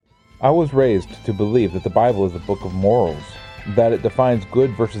I was raised to believe that the Bible is a book of morals, that it defines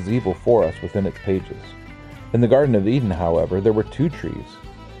good versus evil for us within its pages. In the Garden of Eden, however, there were two trees.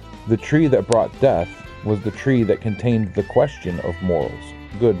 The tree that brought death was the tree that contained the question of morals,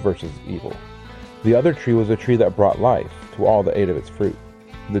 good versus evil. The other tree was a tree that brought life to all that ate of its fruit,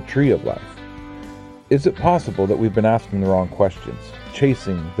 the tree of life. Is it possible that we've been asking the wrong questions,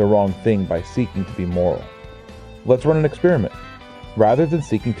 chasing the wrong thing by seeking to be moral? Let's run an experiment. Rather than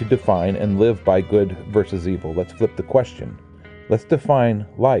seeking to define and live by good versus evil, let's flip the question. Let's define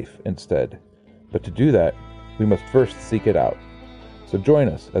life instead. But to do that, we must first seek it out. So join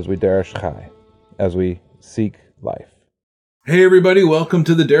us as we Derish Chai, as we seek life. Hey everybody, welcome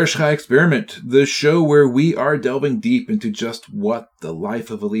to the Derish Chai Experiment, the show where we are delving deep into just what the life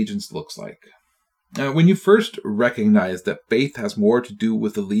of allegiance looks like. When you first recognize that faith has more to do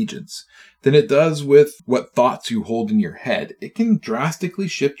with allegiance than it does with what thoughts you hold in your head, it can drastically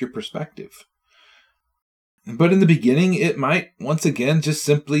shift your perspective. But in the beginning, it might once again just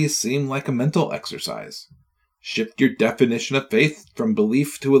simply seem like a mental exercise. Shift your definition of faith from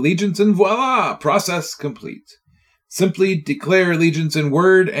belief to allegiance and voila, process complete. Simply declare allegiance in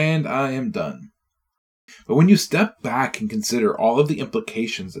word and I am done. But when you step back and consider all of the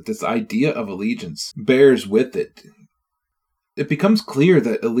implications that this idea of allegiance bears with it, it becomes clear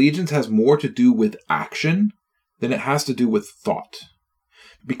that allegiance has more to do with action than it has to do with thought.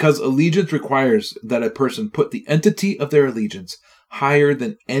 Because allegiance requires that a person put the entity of their allegiance higher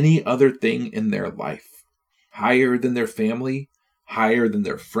than any other thing in their life, higher than their family, higher than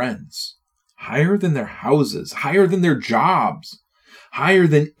their friends, higher than their houses, higher than their jobs, higher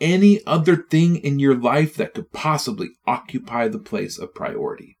than any other thing in your life that could possibly occupy the place of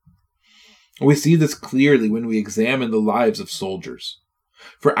priority. We see this clearly when we examine the lives of soldiers.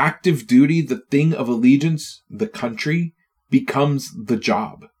 For active duty, the thing of allegiance, the country, becomes the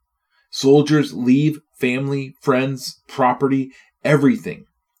job. Soldiers leave family, friends, property, everything.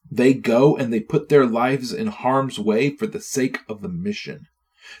 They go and they put their lives in harm's way for the sake of the mission.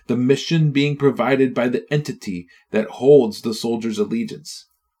 The mission being provided by the entity that holds the soldier's allegiance.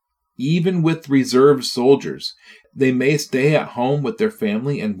 Even with reserve soldiers, they may stay at home with their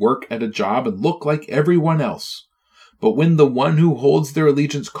family and work at a job and look like everyone else. But when the one who holds their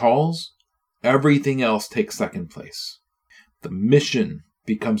allegiance calls, everything else takes second place. The mission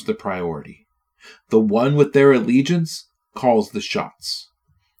becomes the priority. The one with their allegiance calls the shots.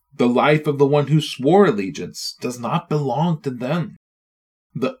 The life of the one who swore allegiance does not belong to them.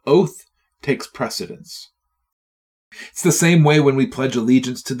 The oath takes precedence. It's the same way when we pledge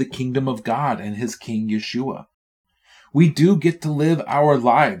allegiance to the kingdom of God and his King Yeshua. We do get to live our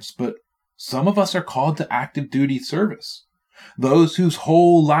lives, but some of us are called to active duty service. Those whose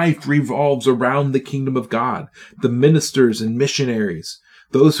whole life revolves around the kingdom of God, the ministers and missionaries,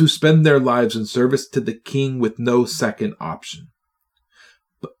 those who spend their lives in service to the King with no second option.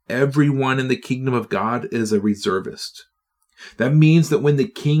 But everyone in the kingdom of God is a reservist. That means that when the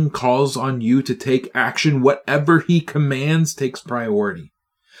king calls on you to take action, whatever he commands takes priority.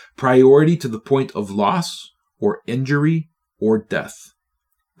 Priority to the point of loss or injury or death.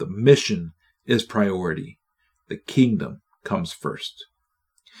 The mission is priority. The kingdom comes first.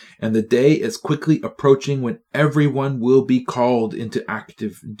 And the day is quickly approaching when everyone will be called into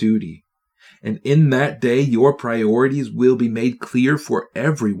active duty. And in that day, your priorities will be made clear for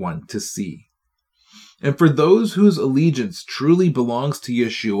everyone to see. And for those whose allegiance truly belongs to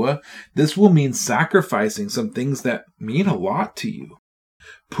Yeshua, this will mean sacrificing some things that mean a lot to you.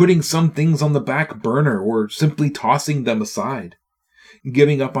 Putting some things on the back burner or simply tossing them aside.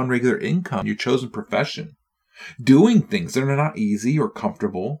 Giving up on regular income, your chosen profession. Doing things that are not easy or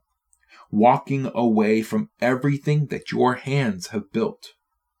comfortable. Walking away from everything that your hands have built.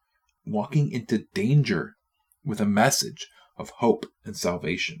 Walking into danger with a message of hope and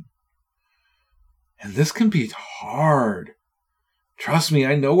salvation. And this can be hard. Trust me,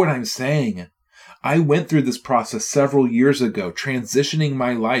 I know what I'm saying. I went through this process several years ago, transitioning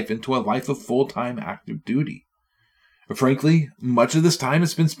my life into a life of full-time active duty. Frankly, much of this time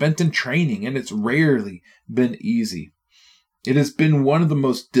has been spent in training, and it's rarely been easy. It has been one of the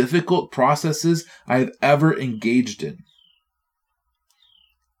most difficult processes I have ever engaged in.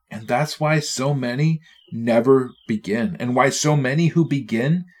 And that's why so many never begin, and why so many who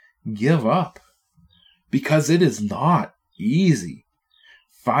begin give up. Because it is not easy.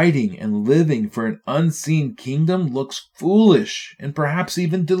 Fighting and living for an unseen kingdom looks foolish and perhaps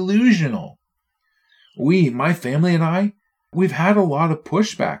even delusional. My family and I, we've had a lot of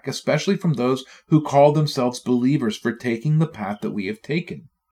pushback, especially from those who call themselves believers for taking the path that we have taken.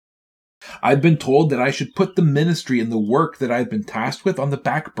 I've been told that I should put the ministry and the work that I've been tasked with on the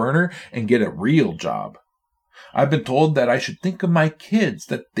back burner and get a real job. I've been told that I should think of my kids,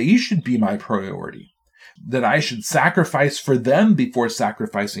 that they should be my priority, that I should sacrifice for them before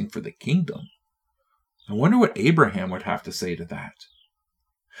sacrificing for the kingdom. I wonder what Abraham would have to say to that.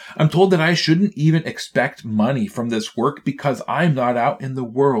 I'm told that I shouldn't even expect money from this work because I'm not out in the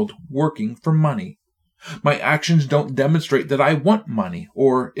world working for money. My actions don't demonstrate that I want money,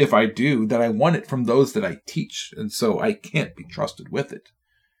 or if I do, that I want it from those that I teach, and so I can't be trusted with it,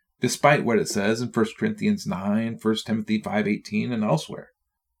 despite what it says in 1 Corinthians 9, 1 Timothy 5:18, and elsewhere.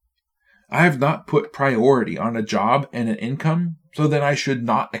 I have not put priority on a job and an income, so then I should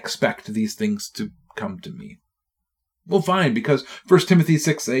not expect these things to come to me. Well, fine, because 1 Timothy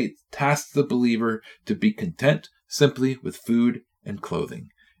 6:8 tasks the believer to be content simply with food and clothing.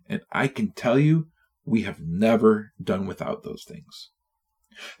 And I can tell you, we have never done without those things.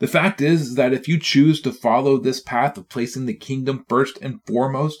 The fact is that if you choose to follow this path of placing the kingdom first and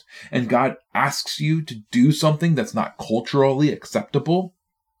foremost, and God asks you to do something that's not culturally acceptable,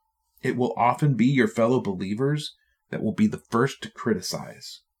 it will often be your fellow believers that will be the first to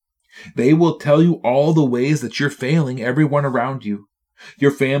criticize. They will tell you all the ways that you're failing everyone around you.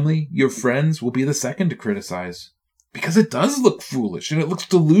 Your family, your friends will be the second to criticize. Because it does look foolish and it looks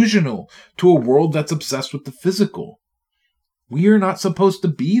delusional to a world that's obsessed with the physical. We are not supposed to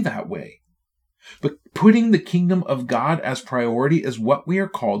be that way. But putting the kingdom of God as priority is what we are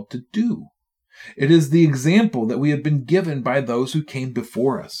called to do. It is the example that we have been given by those who came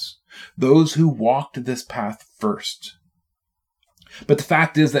before us, those who walked this path first. But the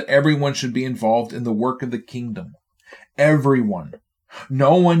fact is that everyone should be involved in the work of the kingdom. Everyone.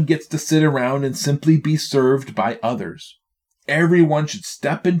 No one gets to sit around and simply be served by others. Everyone should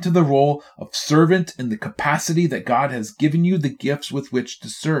step into the role of servant in the capacity that God has given you the gifts with which to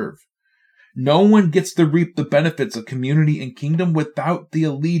serve. No one gets to reap the benefits of community and kingdom without the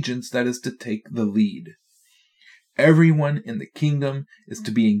allegiance that is to take the lead. Everyone in the kingdom is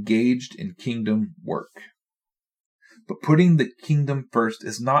to be engaged in kingdom work. But putting the kingdom first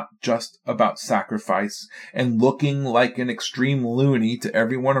is not just about sacrifice and looking like an extreme loony to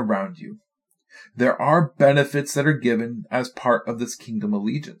everyone around you. There are benefits that are given as part of this kingdom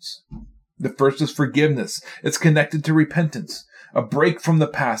allegiance. The first is forgiveness. It's connected to repentance, a break from the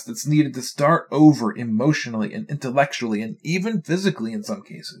past that's needed to start over emotionally and intellectually and even physically in some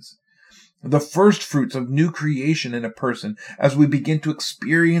cases. The first fruits of new creation in a person as we begin to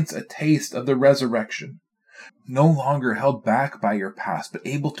experience a taste of the resurrection. No longer held back by your past, but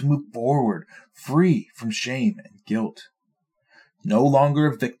able to move forward, free from shame and guilt. No longer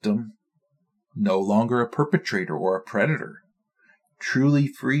a victim, no longer a perpetrator or a predator. Truly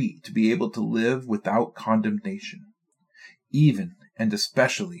free to be able to live without condemnation, even and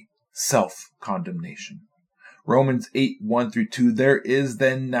especially self-condemnation. Romans 8:1-2, there is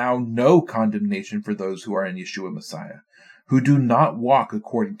then now no condemnation for those who are in Yeshua Messiah, who do not walk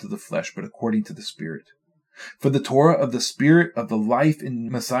according to the flesh, but according to the Spirit. For the Torah of the Spirit of the life in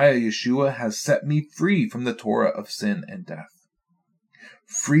Messiah Yeshua has set me free from the Torah of sin and death.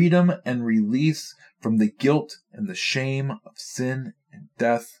 Freedom and release from the guilt and the shame of sin and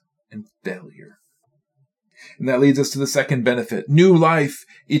death and failure. And that leads us to the second benefit, new life,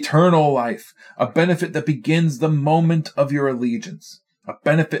 eternal life, a benefit that begins the moment of your allegiance, a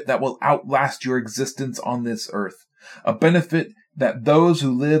benefit that will outlast your existence on this earth, a benefit that those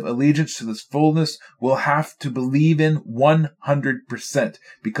who live allegiance to this fullness will have to believe in 100%,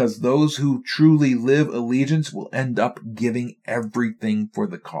 because those who truly live allegiance will end up giving everything for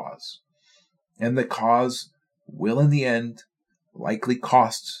the cause. And the cause will in the end likely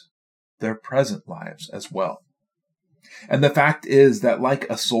cost their present lives as well. And the fact is that like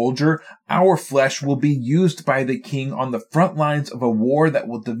a soldier, our flesh will be used by the king on the front lines of a war that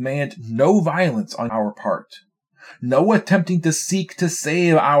will demand no violence on our part. No attempting to seek to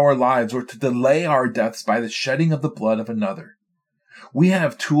save our lives or to delay our deaths by the shedding of the blood of another. We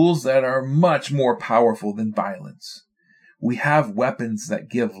have tools that are much more powerful than violence. We have weapons that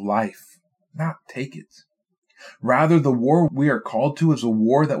give life, not take it. Rather, the war we are called to is a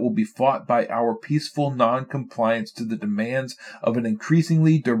war that will be fought by our peaceful non-compliance to the demands of an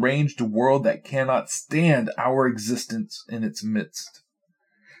increasingly deranged world that cannot stand our existence in its midst.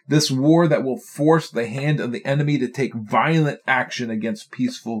 This war that will force the hand of the enemy to take violent action against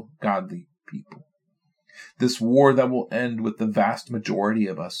peaceful, godly people. This war that will end with the vast majority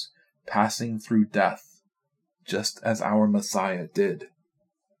of us passing through death, just as our Messiah did.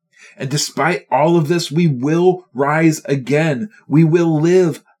 And despite all of this, we will rise again. We will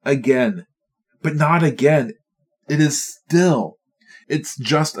live again. But not again. It is It's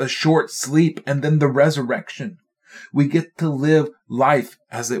just a short sleep and then the resurrection. We get to live life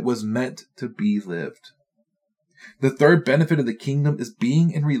as it was meant to be lived. The third benefit of the kingdom is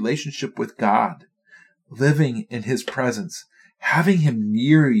being in relationship with God, living in His presence, having Him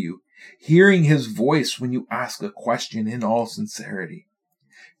near you, hearing His voice when you ask a question in all sincerity.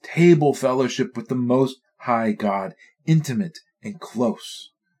 Table fellowship with the Most High God, intimate and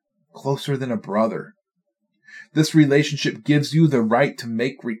close, closer than a brother. This relationship gives you the right to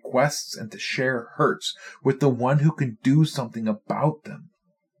make requests and to share hurts with the one who can do something about them.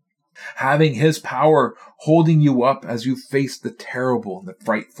 Having His power holding you up as you face the terrible and the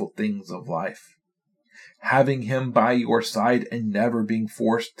frightful things of life. Having Him by your side and never being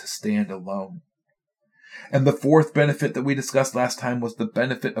forced to stand alone. And the fourth benefit that we discussed last time was the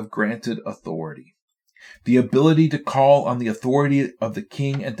benefit of granted authority. The ability to call on the authority of the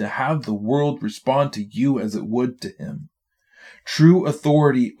king and to have the world respond to you as it would to him. True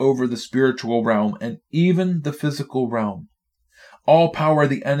authority over the spiritual realm and even the physical realm. All power of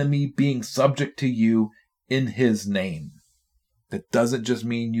the enemy being subject to you in His name. That doesn't just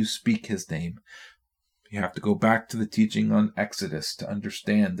mean you speak His name. You have to go back to the teaching on Exodus to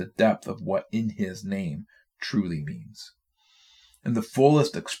understand the depth of what in His name truly means. And the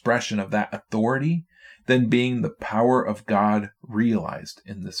fullest expression of that authority then being the power of God realized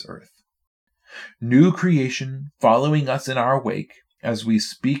in this earth. New creation following us in our wake as we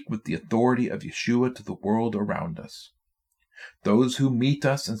speak with the authority of Yeshua to the world around us. Those who meet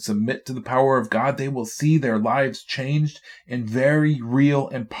us and submit to the power of God, they will see their lives changed in very real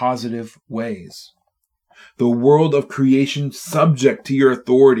and positive ways. The world of creation subject to your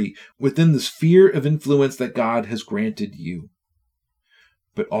authority within the sphere of influence that God has granted you.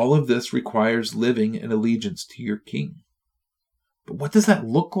 But all of this requires living in allegiance to your King. But what does that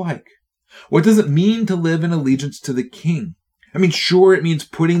look like? What does it mean to live in allegiance to the King? I mean, sure, it means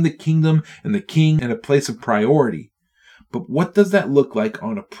putting the kingdom and the king in a place of priority. But what does that look like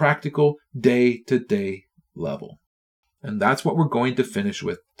on a practical, day-to-day level? And that's what we're going to finish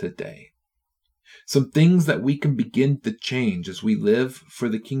with today. Some things that we can begin to change as we live for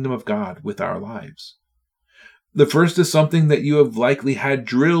the kingdom of God with our lives. The first is something that you have likely had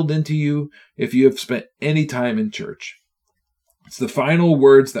drilled into you if you have spent any time in church. It's the final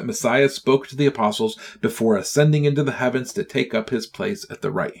words that Messiah spoke to the apostles before ascending into the heavens to take up His place at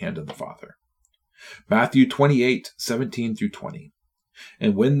the right hand of the Father. Matthew 28:17-20.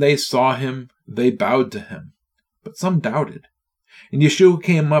 And when they saw Him, they bowed to Him, but some doubted. And Yeshua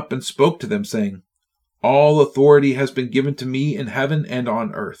came up and spoke to them, saying, All authority has been given to me in heaven and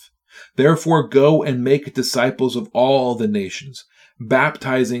on earth. Therefore go and make disciples of all the nations,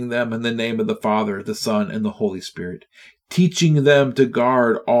 baptizing them in the name of the Father, the Son, and the Holy Spirit, teaching them to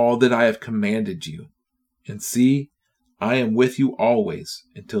guard all that I have commanded you. And see, I am with you always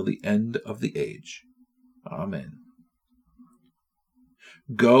until the end of the age. Amen.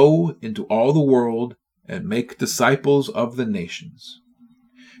 Go into all the world and make disciples of the nations.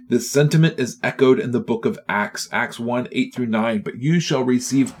 This sentiment is echoed in the book of Acts 1:8-9. But you shall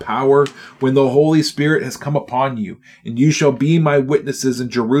receive power when the Holy Spirit has come upon you, and you shall be my witnesses in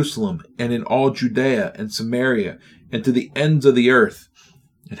Jerusalem and in all Judea and Samaria and to the ends of the earth.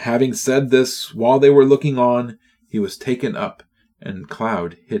 And having said this, while they were looking on, He was taken up, and a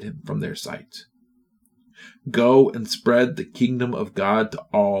cloud hid Him from their sight. Go and spread the kingdom of God to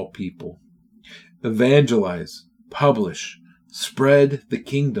all people. Evangelize, publish, spread the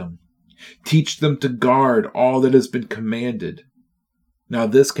kingdom. Teach them to guard all that has been commanded. Now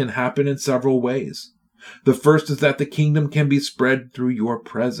this can happen in several ways. The first is that the kingdom can be spread through your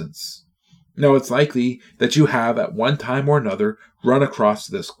presence. Now it's likely that you have at one time or another run across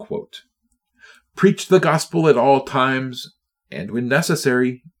this quote. Preach the gospel at all times, and when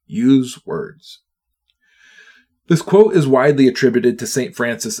necessary, use words. This quote is widely attributed to St.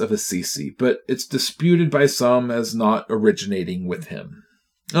 Francis of Assisi, but it's disputed by some as not originating with him.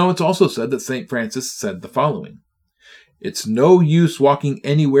 Now, it's also said that St. Francis said the following: It's no use walking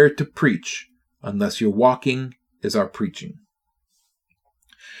anywhere to preach unless your walking is our preaching.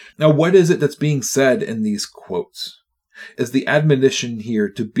 Now, what is it that's being said in these quotes? Is the admonition here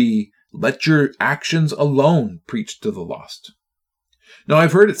to be, let your actions alone preach to the lost? Now,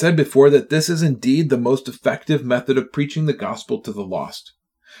 I've heard it said before that this is indeed the most effective method of preaching the gospel to the lost.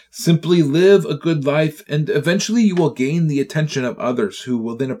 Simply live a good life, and eventually you will gain the attention of others who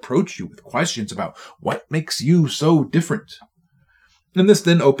will then approach you with questions about what makes you so different. And this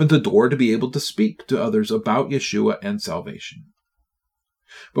then opens a door to be able to speak to others about Yeshua and salvation.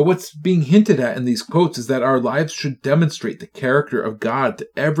 But what's being hinted at in these quotes is that our lives should demonstrate the character of God to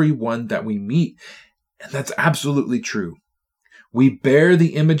everyone that we meet, and that's absolutely true. We bear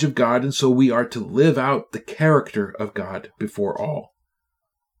the image of God, and so we are to live out the character of God before all.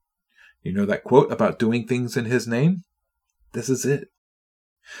 You know that quote about doing things in His name? This is it.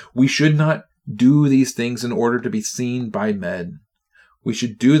 We should not do these things in order to be seen by men. We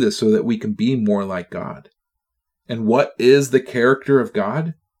should do this so that we can be more like God. And what is the character of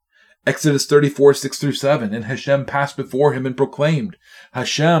God? Exodus 34, 6-7. And Hashem passed before him and proclaimed,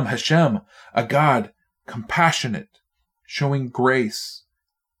 Hashem, Hashem, a God compassionate, showing grace,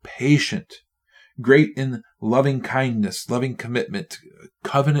 patient, great in loving kindness, loving commitment,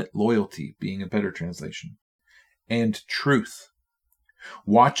 covenant loyalty being a better translation, and truth,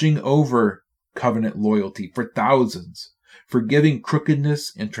 watching over covenant loyalty for thousands, forgiving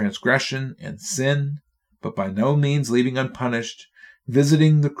crookedness and transgression and sin, but by no means leaving unpunished,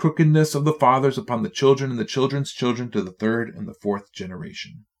 visiting the crookedness of the fathers upon the children and the children's children to the third and the fourth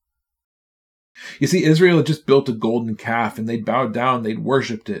generation. You see, Israel had just built a golden calf, and they'd bowed down, they'd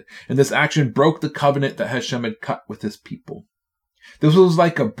worshipped it, and this action broke the covenant that Hashem had cut with his people. This was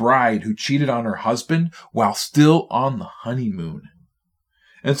like a bride who cheated on her husband while still on the honeymoon.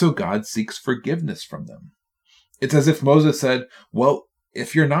 And so God seeks forgiveness from them. It's as if Moses said, well,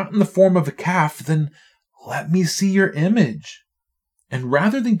 if you're not in the form of a calf, then let me see your image. And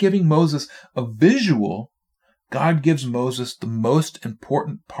rather than giving Moses a visual, God gives Moses the most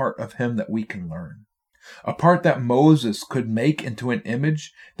important part of him that we can learn. A part that Moses could make into an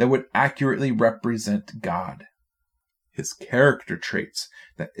image that would accurately represent God. His character traits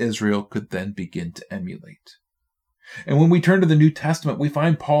that Israel could then begin to emulate. And when we turn to the New Testament, we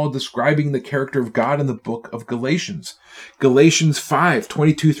find Paul describing the character of God in the book of Galatians. Galatians 5,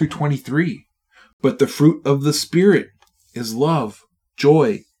 22-23. But the fruit of the Spirit is love,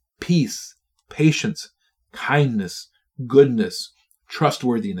 joy, peace, patience, kindness, goodness,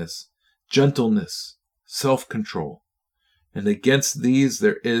 trustworthiness, gentleness, self-control. And against these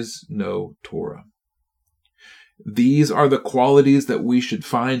there is no Torah. These are the qualities that we should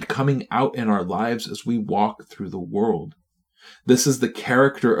find coming out in our lives as we walk through the world. This is the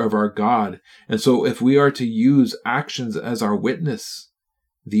character of our God, and so if we are to use actions as our witness,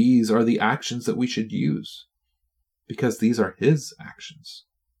 these are the actions that we should use, because these are His actions.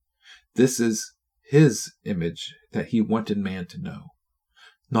 This is His image that He wanted man to know.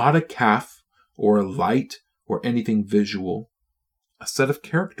 Not a calf or a light or anything visual, a set of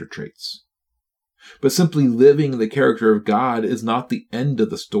character traits. But simply living the character of God is not the end of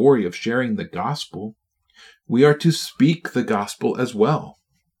the story of sharing the gospel. We are to speak the gospel as well.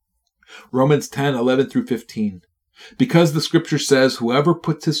 Romans 10, 11-15. Because the scripture says, whoever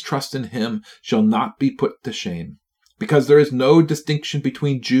puts his trust in him shall not be put to shame. Because there is no distinction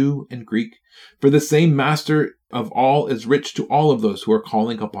between Jew and Greek, for the same master of all is rich to all of those who are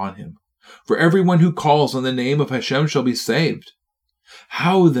calling upon him. For everyone who calls on the name of Hashem shall be saved.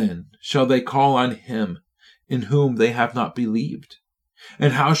 How then shall they call on him in whom they have not believed?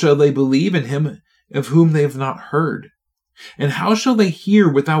 And how shall they believe in him of whom they have not heard? And how shall they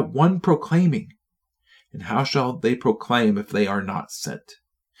hear without one proclaiming? And how shall they proclaim if they are not sent?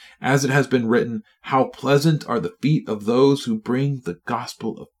 As it has been written, how pleasant are the feet of those who bring the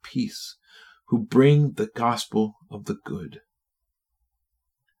gospel of peace, who bring the gospel of the good.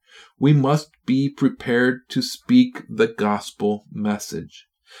 We must be prepared to speak the gospel message.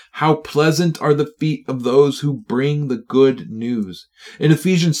 How pleasant are the feet of those who bring the good news. In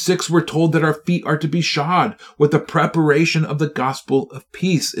Ephesians 6, we're told that our feet are to be shod with the preparation of the gospel of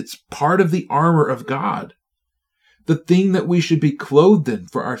peace. It's part of the armor of God. The thing that we should be clothed in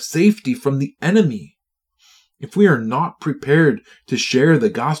for our safety from the enemy. If we are not prepared to share the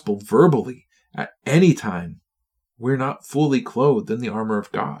gospel verbally at any time, we're not fully clothed in the armor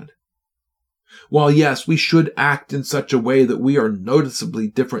of God. While yes, we should act in such a way that we are noticeably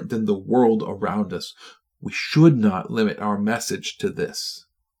different than the world around us, we should not limit our message to this.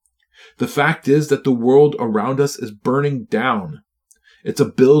 The fact is that the world around us is burning down. It's a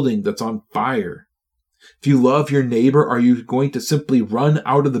building that's on fire. If you love your neighbor, are you going to simply run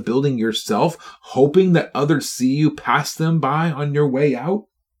out of the building yourself, hoping that others see you pass them by on your way out?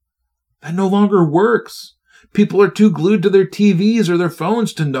 That no longer works. People are too glued to their TVs or their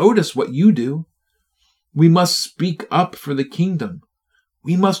phones to notice what you do. We must speak up for the kingdom.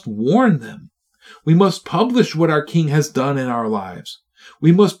 We must warn them. We must publish what our King has done in our lives.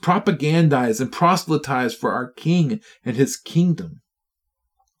 We must propagandize and proselytize for our King and his kingdom.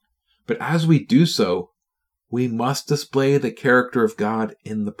 But as we do so, we must display the character of God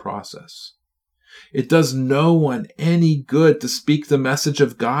in the process. It does no one any good to speak the message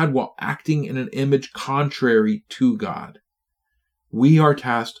of God while acting in an image contrary to God. We are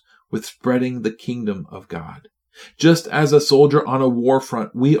tasked with spreading the kingdom of God. Just as a soldier on a war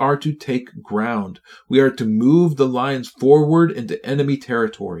front, we are to take ground. We are to move the lines forward into enemy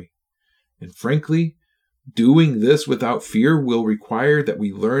territory. And frankly, doing this without fear will require that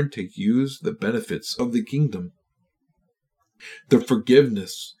we learn to use the benefits of the kingdom. The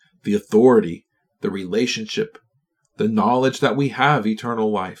forgiveness, the authority, the relationship, the knowledge that we have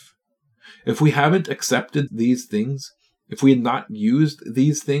eternal life. If we haven't accepted these things, if we had not used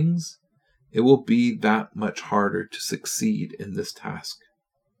these things, it will be that much harder to succeed in this task.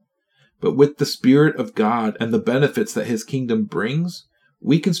 But with the Spirit of God and the benefits that His kingdom brings,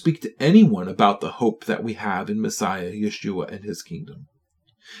 we can speak to anyone about the hope that we have in Messiah, Yeshua, and His kingdom.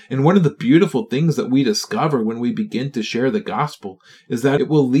 And one of the beautiful things that we discover when we begin to share the gospel is that it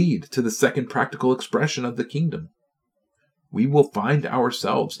will lead to the second practical expression of the kingdom. We will find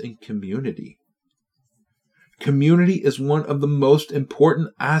ourselves in community. Community is one of the most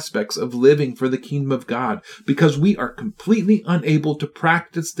important aspects of living for the kingdom of God because we are completely unable to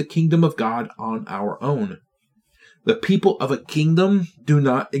practice the kingdom of God on our own. The people of a kingdom do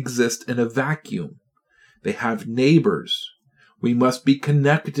not exist in a vacuum. They have neighbors. We must be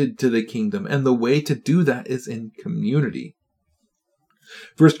connected to the kingdom, and the way to do that is in community.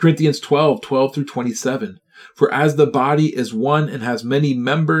 1 Corinthians 12 through 27. For as the body is one and has many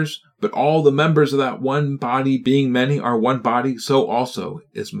members, but all the members of that one body, being many, are one body, so also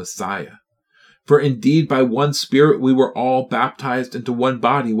is Messiah. For indeed by one Spirit we were all baptized into one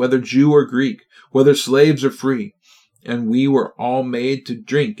body, whether Jew or Greek, whether slaves or free, and we were all made to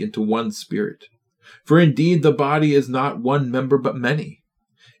drink into one Spirit. For indeed the body is not one member but many.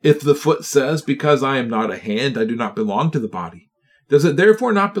 If the foot says, because I am not a hand, I do not belong to the body, does it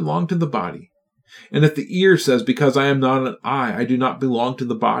therefore not belong to the body? And if the ear says, because I am not an eye, I do not belong to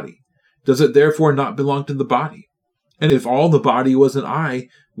the body, does it therefore not belong to the body? And if all the body was an eye,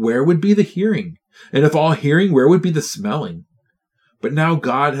 where would be the hearing? And if all hearing, where would be the smelling? But now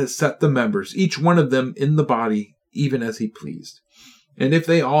God has set the members, each one of them in the body, even as He pleased. And if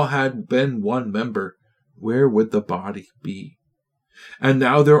they all had been one member, where would the body be? And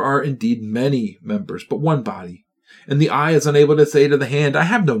now there are indeed many members, but one body. And the eye is unable to say to the hand, I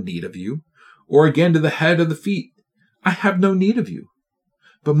have no need of you. Or again to the head of the feet, I have no need of you.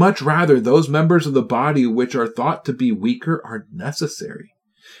 But much rather those members of the body which are thought to be weaker are necessary.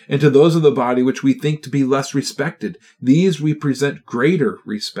 And to those of the body which we think to be less respected, these we present greater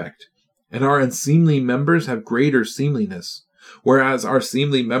respect. And our unseemly members have greater seemliness, whereas our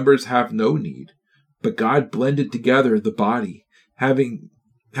seemly members have no need. But God blended together the body, having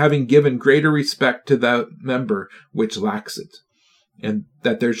given greater respect to that member which lacks it, and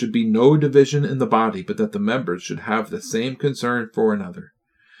that there should be no division in the body, but that the members should have the same concern for another.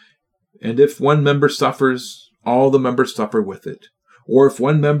 And if one member suffers, all the members suffer with it. Or if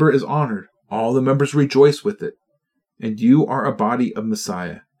one member is honored, all the members rejoice with it. And you are a body of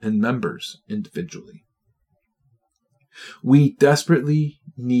Messiah, and members individually. We desperately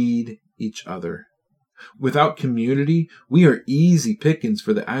need each other. Without community, we are easy pickings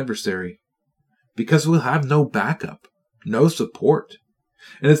for the adversary, because we'll have no backup, no support.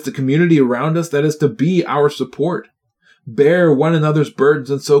 And it's the community around us that is to be our support. Bear one another's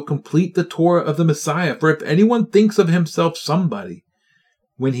burdens and so complete the Torah of the Messiah. For if anyone thinks of himself somebody,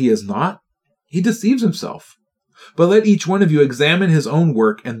 when he is not, he deceives himself. But let each one of you examine his own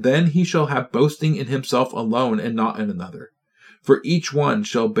work, and then he shall have boasting in himself alone and not in another. For each one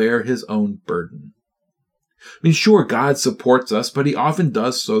shall bear his own burden. Sure, God supports us, but He often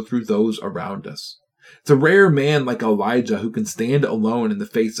does so through those around us. It's a rare man like Elijah who can stand alone in the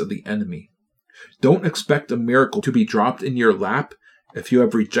face of the enemy. Don't expect a miracle to be dropped in your lap if you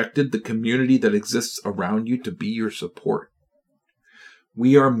have rejected the community that exists around you to be your support.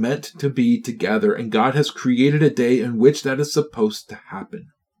 We are meant to be together, and God has created a day in which that is supposed to happen.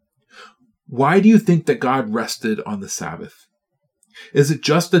 Why do you think that God rested on the Sabbath? Is it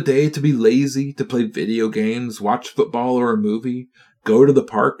just a day to be lazy, to play video games, watch football or a movie, go to the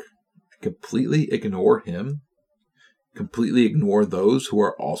park, completely ignore Him? Completely ignore those who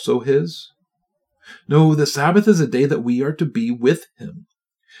are also His? No, the Sabbath is a day that we are to be with Him.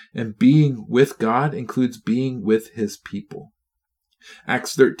 And being with God includes being with His people.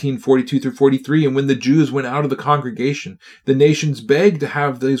 Acts 13:42-43, and when the Jews went out of the congregation, the nations begged to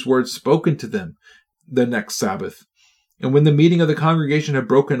have these words spoken to them the next Sabbath. And when the meeting of the congregation had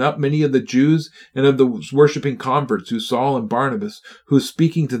broken up, many of the Jews and of the worshipping converts who Saul and Barnabas, who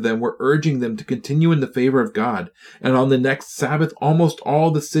speaking to them, were urging them to continue in the favor of God. And on the next Sabbath, almost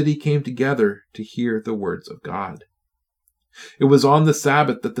all the city came together to hear the words of God. It was on the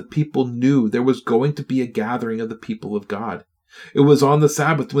Sabbath that the people knew there was going to be a gathering of the people of God. It was on the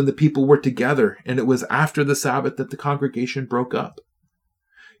Sabbath when the people were together, and it was after the Sabbath that the congregation broke up.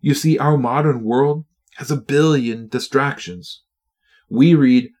 You see, our modern world has a billion distractions. We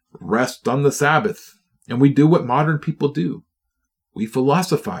read, "Rest on the Sabbath," and we do what modern people do. We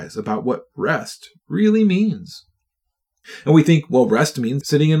philosophize about what rest really means. And we think, well, rest means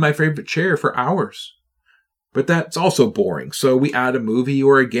sitting in my favorite chair for hours. But that's also boring, so we add a movie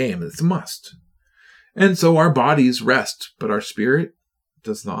or a game. It's a must. And so our bodies rest, but our spirit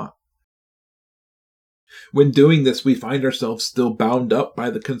does not. When doing this, we find ourselves still bound up by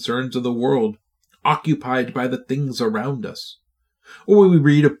the concerns of the world, occupied by the things around us. Or we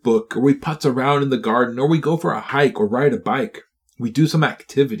read a book, or we putz around in the garden, or we go for a hike or ride a bike. We do some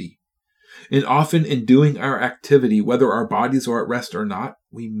activity. And often in doing our activity, whether our bodies are at rest or not,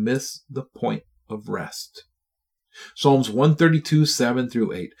 we miss the point of rest. Psalms 132,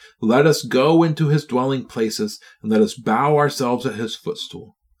 7-8. Let us go into his dwelling places, and let us bow ourselves at his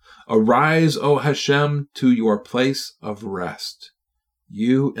footstool. Arise, O Hashem, to your place of rest,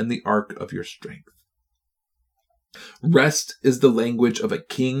 you and the ark of your strength. Rest is the language of a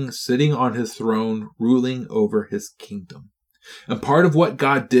king sitting on his throne, ruling over his kingdom. And part of what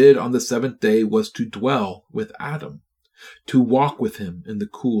God did on the seventh day was to dwell with Adam, to walk with him in the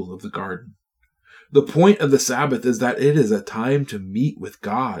cool of the garden. The point of the Sabbath is that it is a time to meet with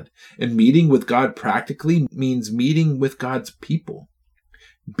God, and meeting with God practically means meeting with God's people,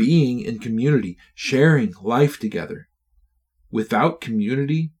 being in community, sharing life together. Without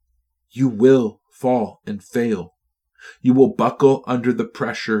community, you will fall and fail. You will buckle under the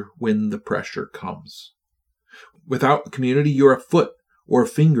pressure when the pressure comes. Without community, you're a foot or a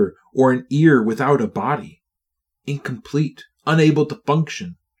finger or an ear without a body, incomplete, unable to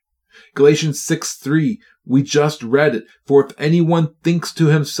function. Galatians 6:3, we just read it. For if anyone thinks to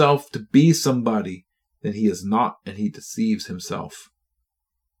himself to be somebody, then he is not, and he deceives himself.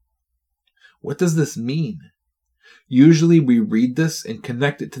 What does this mean? Usually we read this and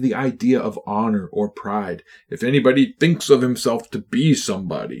connect it to the idea of honor or pride. If anybody thinks of himself to be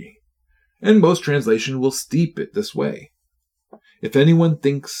somebody. And most translation will steep it this way. If anyone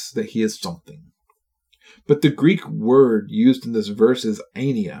thinks that he is something. But the Greek word used in this verse is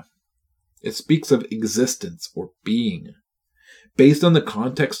ainia. It speaks of existence or being. Based on the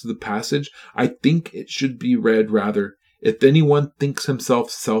context of the passage, I think it should be read rather, if anyone thinks himself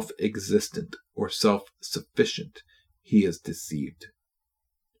self-existent or self-sufficient, he is deceived.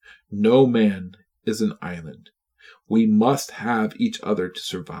 No man is an island. We must have each other to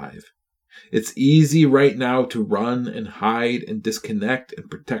survive. It's easy right now to run and hide and disconnect and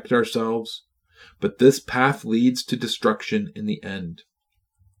protect ourselves, but this path leads to destruction in the end.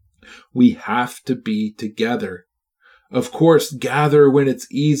 We have to be together. Of course, gather when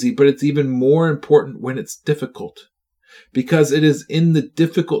it's easy, but it's even more important when it's difficult. Because it is in the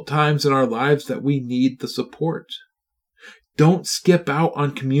difficult times in our lives that we need the support. Don't skip out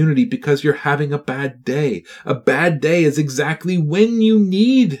on community because you're having a bad day. A bad day is exactly when you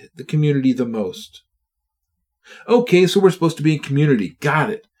need the community the most. Okay, so we're supposed to be in community. Got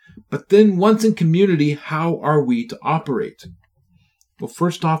it. But then once in community, how are we to operate? Well,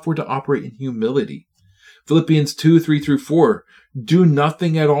 first off, we're to operate in humility. Philippians 2:3-4. Do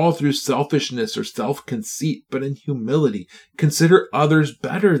nothing at all through selfishness or self-conceit, but in humility. Consider others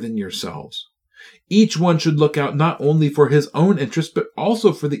better than yourselves. Each one should look out not only for his own interests, but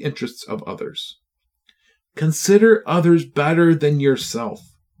also for the interests of others. Consider others better than yourself.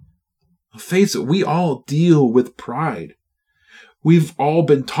 Face it, we all deal with pride. We've all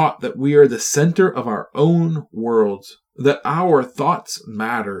been taught that we are the center of our own worlds, that our thoughts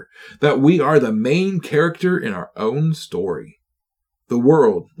matter, that we are the main character in our own story. The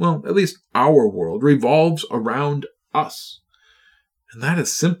world, well, at least our world, revolves around us. And that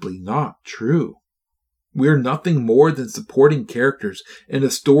is simply not true. We are nothing more than supporting characters in a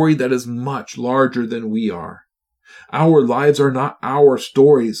story that is much larger than we are. Our lives are not our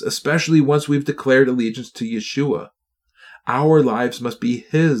stories, especially once we've declared allegiance to Yeshua. Our lives must be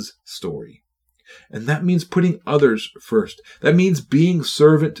His story. And that means putting others first. That means being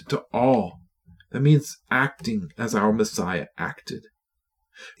servant to all. That means acting as our Messiah acted.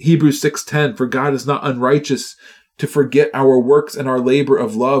 Hebrews 6:10, for God is not unrighteous to forget our works and our labor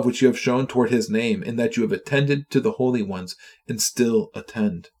of love which you have shown toward His name, and that you have attended to the holy ones and still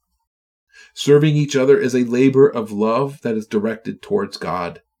attend. Serving each other is a labor of love that is directed towards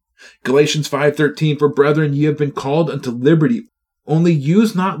God. Galatians 5:13, for brethren, ye have been called unto liberty. Only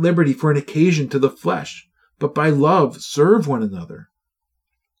use not liberty for an occasion to the flesh, but by love serve one another.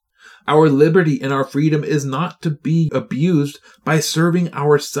 Our liberty and our freedom is not to be abused by serving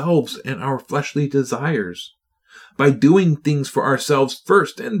ourselves and our fleshly desires. by doing things for ourselves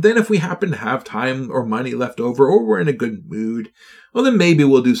first. And then if we happen to have time or money left over, or we're in a good mood, well, then maybe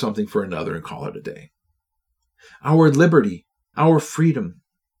we'll do something for another and call it a day. Our liberty, our freedom,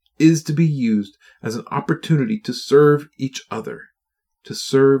 is to be used as an opportunity to serve each other, to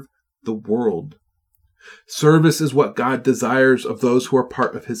serve the world. Service is what God desires of those who are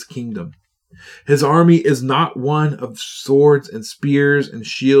part of his kingdom. His army is not one of swords and spears and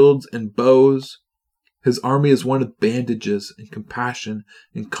shields and bows. His army is one of bandages and compassion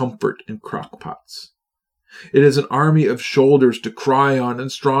and comfort and crockpots. It is an army of shoulders to cry on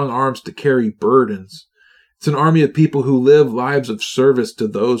and strong arms to carry burdens. It's an army of people who live lives of service to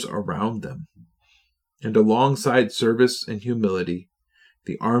those around them. And alongside service and humility,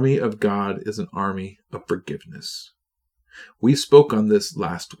 the army of God is an army of forgiveness. We spoke on this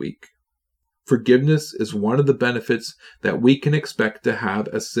last week. Forgiveness is one of the benefits that we can expect to have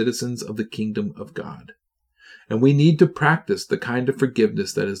as citizens of the kingdom of God. And we need to practice the kind of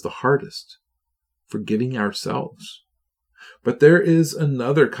forgiveness that is the hardest, forgiving ourselves. But there is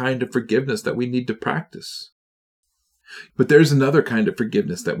another kind of forgiveness that we need to practice.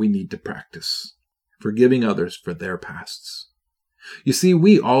 Forgiving others for their pasts. You see,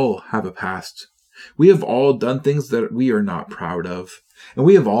 we all have a past. We have all done things that we are not proud of. And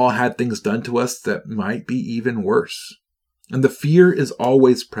we have all had things done to us that might be even worse. And the fear is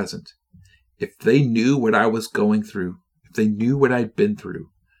always present. If they knew what I was going through, if they knew what I'd been through,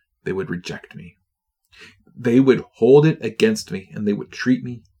 they would reject me. They would hold it against me, and they would treat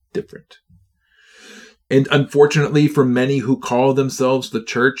me different. And unfortunately, for many who call themselves the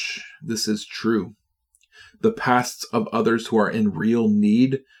church, this is true. The pasts of others who are in real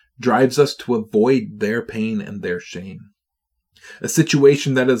need drives us to avoid their pain and their shame. A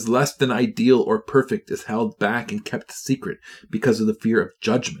situation that is less than ideal or perfect is held back and kept secret because of the fear of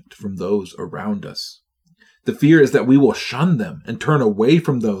judgment from those around us. The fear is that we will shun them and turn away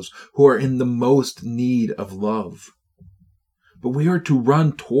from those who are in the most need of love. But we are to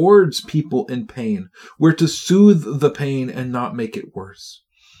run towards people in pain. We're to soothe the pain and not make it worse.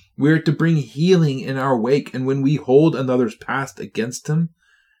 We are to bring healing in our wake, and when we hold another's past against him,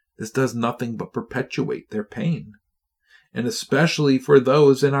 this does nothing but perpetuate their pain. And especially for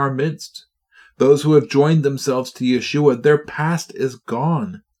those in our midst, those who have joined themselves to Yeshua, their past is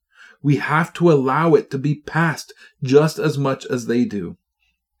gone. We have to allow it to be past just as much as they do,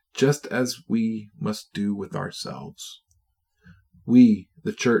 just as we must do with ourselves. We,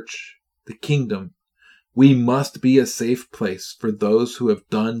 the church, the kingdom, we must be a safe place for those who have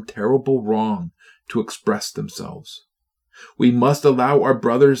done terrible wrong to express themselves. We must allow our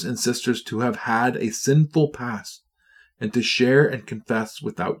brothers and sisters to have had a sinful past and to share and confess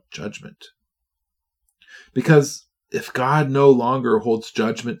without judgment. Because if God no longer holds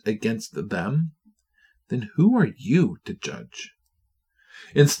judgment against them, then who are you to judge?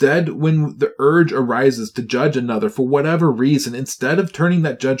 Instead, when the urge arises to judge another for whatever reason, instead of turning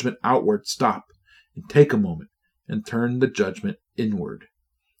that judgment outward, stop and take a moment and turn the judgment inward.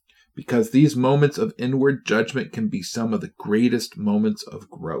 Because these moments of inward judgment can be some of the greatest moments of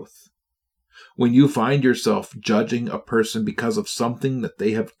growth. When you find yourself judging a person because of something that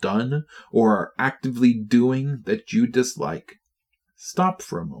they have done or are actively doing that you dislike, stop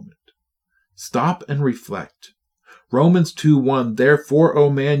for a moment. Stop and reflect. Romans 2:1, therefore, O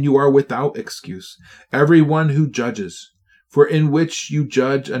man, you are without excuse, everyone who judges. For in which you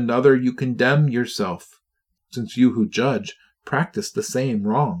judge another, you condemn yourself, since you who judge practice the same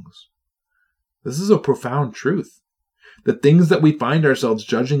wrongs. This is a profound truth. The things that we find ourselves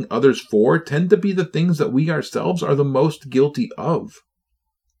judging others for tend to be the things that we ourselves are the most guilty of.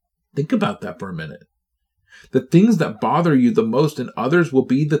 Think about that for a minute. The things that bother you the most in others will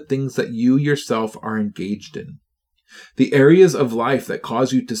be the things that you yourself are engaged in. The areas of life that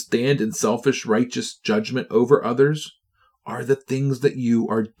cause you to stand in selfish, righteous judgment over others are the things that you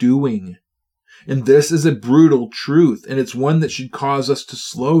are doing. And this is a brutal truth, and it's one that should cause us to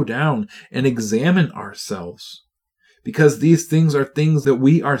slow down and examine ourselves. Because these things are things that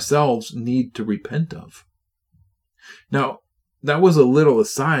we ourselves need to repent of. Now, that was a little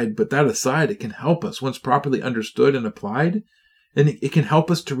aside, but that aside, it can help us once properly understood and applied, and it can help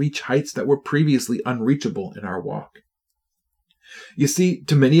us to reach heights that were previously unreachable in our walk. You see,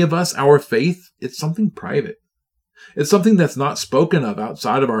 to many of us, our faith, it's something private. It's something that's not spoken of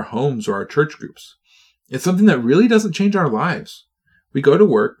outside of our homes or our church groups. It's something that really doesn't change our lives. We go to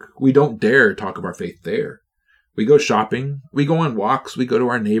work. We don't dare talk of our faith there. We go shopping. We go on walks. We go to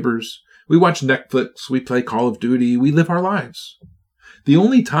our neighbors. We watch Netflix. We play Call of Duty. We live our lives. The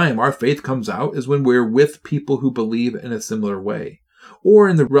only time our faith comes out is when we're with people who believe in a similar way, or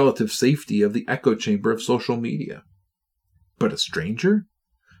in the relative safety of the echo chamber of social media. but a stranger?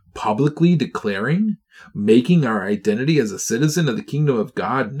 Publicly declaring, making our identity as a citizen of the kingdom of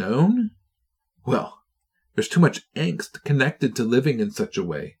God known? Well, there's too much angst connected to living in such a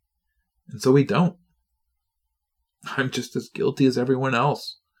way, and so we don't. I'm just as guilty as everyone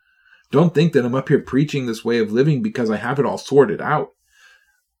else. Don't think that I'm up here preaching this way of living because I have it all sorted out.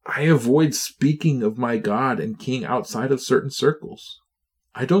 I avoid speaking of my God and King outside of certain circles.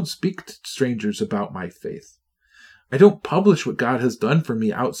 I don't speak to strangers about my faith. I don't publish what God has done for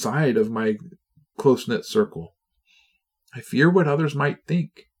me outside of my close-knit circle. I fear what others might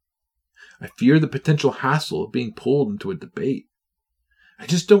think. I fear the potential hassle of being pulled into a debate. I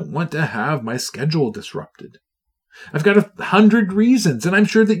just don't want to have my schedule disrupted. I've got 100 reasons, and I'm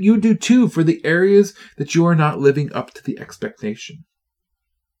sure that you do too, for the areas that you are not living up to the expectation.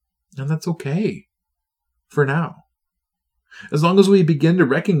 And that's okay, for now. As long as we begin to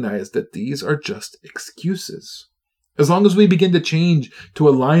recognize that these are just excuses. As long as we begin to change to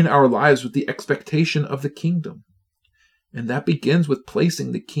align our lives with the expectation of the kingdom. And that begins with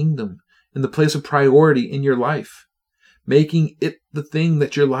placing the kingdom in the place of priority in your life. Making it the thing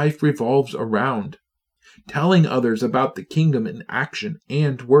that your life revolves around. Telling others about the kingdom in action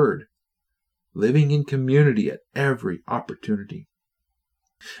and word. Living in community at every opportunity.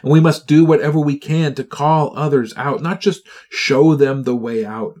 And we must do whatever we can to call others out, not just show them the way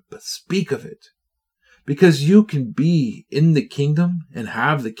out, but speak of it. Because you can be in the kingdom and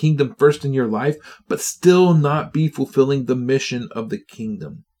have the kingdom first in your life, but still not be fulfilling the mission of the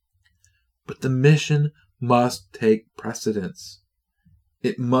kingdom. But the mission must take precedence.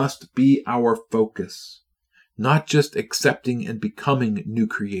 It must be our focus, not just accepting and becoming new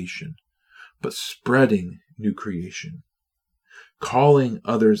creation, but spreading new creation. Calling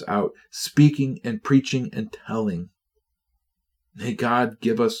others out, speaking and preaching and telling. May God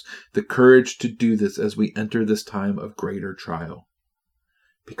give us the courage to do this as we enter this time of greater trial.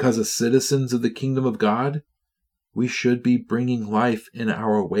 Because as citizens of the kingdom of God, we should be bringing life in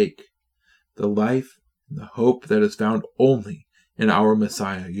our wake. The life and the hope that is found only in our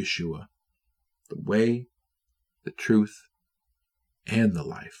Messiah, Yeshua. The way, the truth, and the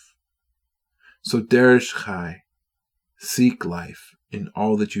life. So Deresh Chai, seek life in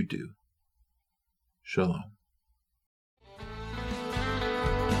all that you do. Shalom.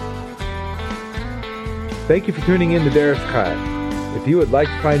 Thank you for tuning in to Deresh Chai. If you would like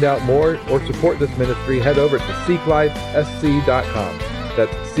to find out more or support this ministry, head over to seeklifesc.com.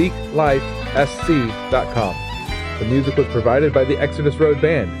 That's seeklifesc.com. The music was provided by the Exodus Road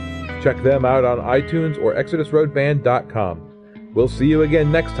Band. Check them out on iTunes or exodusroadband.com. We'll see you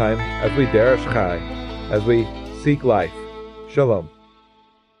again next time as we Deresh Chai, as we seek life. Shalom.